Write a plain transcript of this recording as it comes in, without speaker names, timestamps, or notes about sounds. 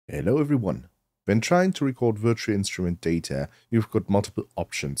Hello everyone. When trying to record virtual instrument data, you've got multiple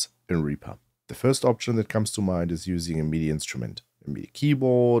options in Reaper. The first option that comes to mind is using a MIDI instrument, a MIDI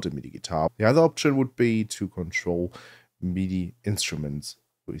keyboard, a MIDI guitar. The other option would be to control MIDI instruments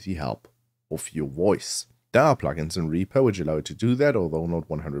with the help of your voice. There are plugins in Reaper which allow you to do that, although not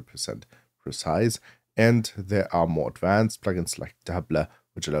 100% precise, and there are more advanced plugins like Doubler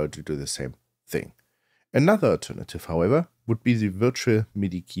which allow you to do the same thing. Another alternative, however, would be the virtual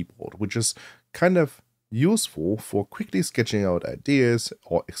MIDI keyboard, which is kind of useful for quickly sketching out ideas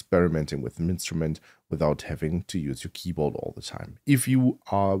or experimenting with an instrument without having to use your keyboard all the time. If you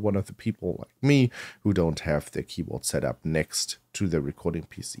are one of the people like me who don't have their keyboard set up next to the recording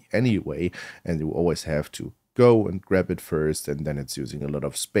PC anyway, and you always have to go and grab it first, and then it's using a lot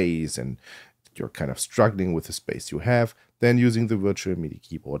of space and you're kind of struggling with the space you have, then using the virtual MIDI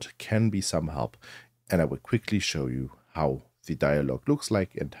keyboard can be some help. And I will quickly show you how the dialog looks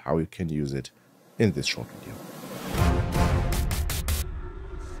like and how you can use it in this short video.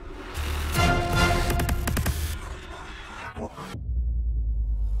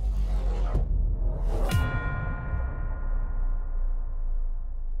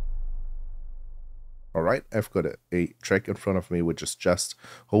 Alright, I've got a track in front of me which is just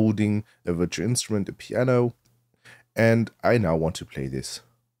holding a virtual instrument, a piano, and I now want to play this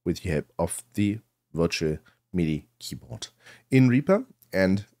with the help of the virtual MIDI keyboard in Reaper,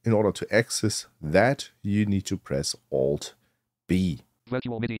 and in order to access that you need to press Alt-B.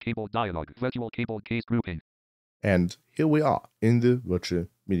 Virtual MIDI keyboard dialog, virtual keyboard case grouping. And here we are in the virtual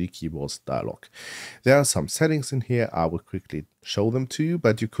MIDI keyboards dialog. There are some settings in here. I will quickly show them to you,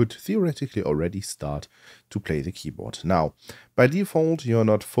 but you could theoretically already start to play the keyboard. Now, by default, you're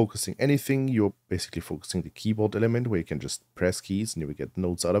not focusing anything. You're basically focusing the keyboard element where you can just press keys and you will get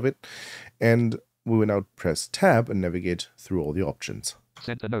notes out of it. And we will now press Tab and navigate through all the options.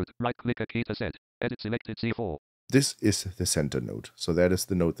 Center note, right-click a key to set. Edit selected C4. This is the center note. So that is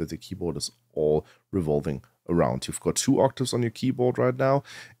the note that the keyboard is all revolving around. You've got 2 octaves on your keyboard right now.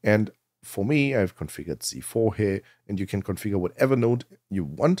 And for me, I've configured C4 here. And you can configure whatever note you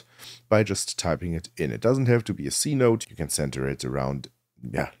want by just typing it in. It doesn't have to be a C note. You can center it around,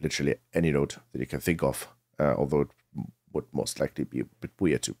 literally any note that you can think of. Although it would most likely be a bit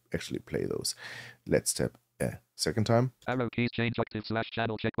weird to actually play those. Let's tap a second time. Arrow keys change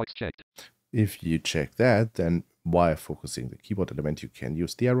octave/channel checkbox checked. If you check that, then while focusing the keyboard element, you can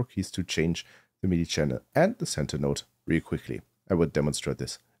use the arrow keys to change the MIDI channel and the center note really quickly. I will demonstrate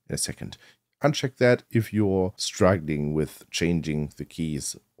this in a second. Uncheck that if you're struggling with changing the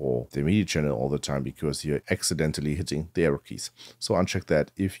keys or the MIDI channel all the time because you're accidentally hitting the arrow keys. So uncheck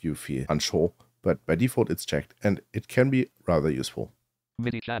that if you feel unsure. But by default it's checked and it can be rather useful.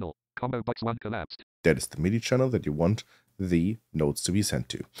 MIDI channel, combo box 1 collapsed. That is the MIDI channel that you want the notes to be sent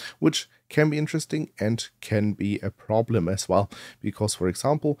to, which can be interesting and can be a problem as well, because for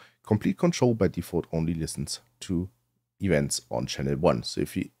example, complete control by default only listens to events on channel 1. So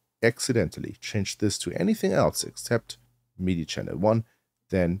if you accidentally change this to anything else except MIDI channel 1,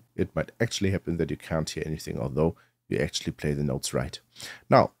 then it might actually happen that you can't hear anything, although you actually play the notes right.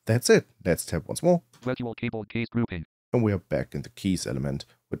 Now, that's it. Let's tap once more. Virtual keyboard keys grouping. And we are back in the keys element,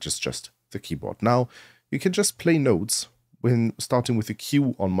 which is just the keyboard. Now, you can just play notes when starting with a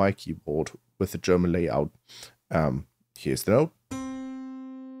Q on my keyboard with the German layout. Here's the note.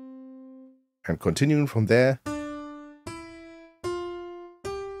 And continuing from there.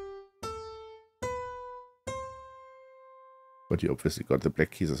 But you obviously got the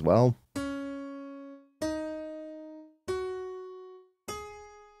black keys as well.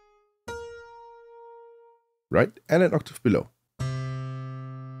 Right, and an octave below.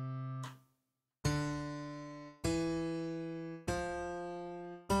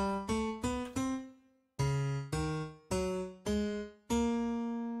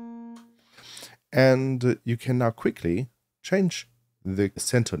 And you can now quickly change the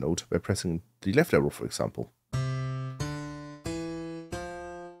center note by pressing the left arrow, for example.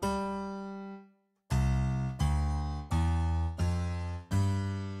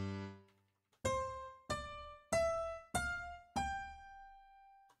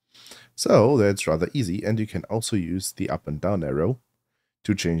 So that's rather easy, and you can also use the up and down arrow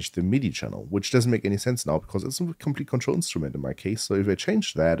to change the MIDI channel, which doesn't make any sense now because it's a complete control instrument in my case. So if I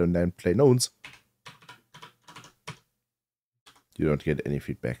change that and then play notes, you don't get any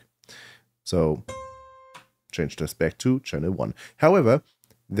feedback. So change this back to channel 1. However,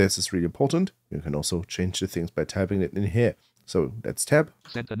 this is really important. You can also change the things by typing it in here. So let's tab.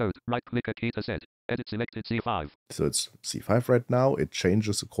 Center note, right-click a key to set. Edit selected C5. So it's C5 right now. It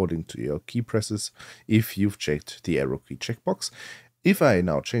changes according to your key presses if you've checked the arrow key checkbox. If I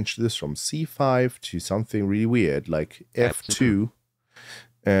now change this from C5 to something really weird like F2,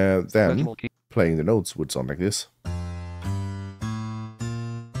 then Virtual key. playing the notes would sound like this.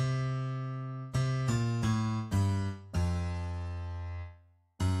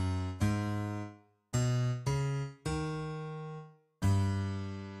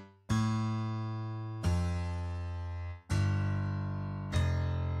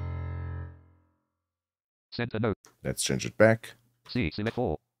 Send a note. Let's change it back. C. Select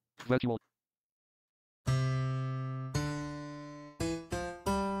 4. Virtual.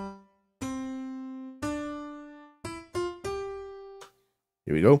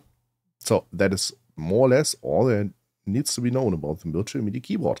 Here we go. So that is more or less all that needs to be known about the virtual MIDI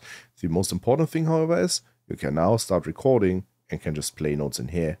keyboard. The most important thing, however, is you can now start recording and can just play notes in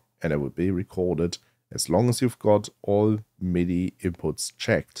here, and it will be recorded as long as you've got all MIDI inputs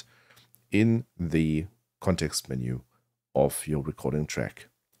checked in the context menu of your recording track.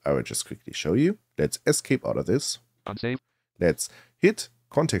 I will just quickly show you. Let's escape out of this. Unsave. Let's hit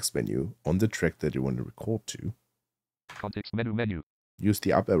context menu on the track that you want to record to. Context menu. Use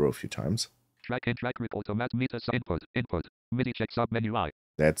the up arrow a few times. Track in track report automat meter input. MIDI check sub menu I.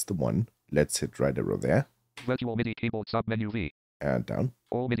 That's the one. Let's hit right arrow there. Virtual MIDI keyboard sub menu V. And down.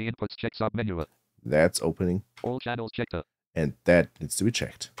 All MIDI inputs check sub menu. That's opening. All channels checked. And that needs to be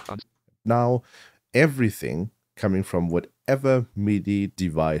checked. Now, everything coming from whatever MIDI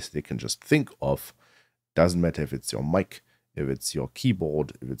device they can just think of, doesn't matter if it's your mic, if it's your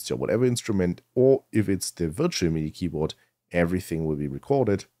keyboard, if it's your whatever instrument, or if it's the virtual MIDI keyboard, everything will be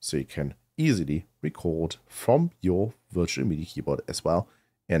recorded, so you can easily record from your virtual MIDI keyboard as well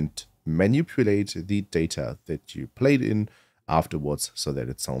and manipulate the data that you played in afterwards so that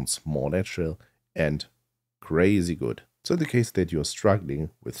it sounds more natural and crazy good. So in the case that you're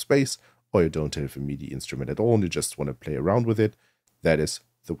struggling with space or you don't have a MIDI instrument at all and you just want to play around with it, that is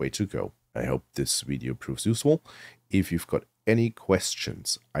the way to go. I hope this video proves useful. If you've got any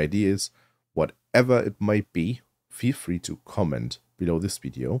questions, ideas, whatever it might be, feel free to comment below this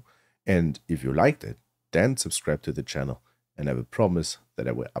video. And if you liked it, then subscribe to the channel, and I will promise that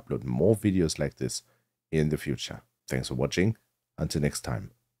I will upload more videos like this in the future. Thanks for watching. Until next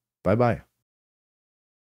time. Bye bye.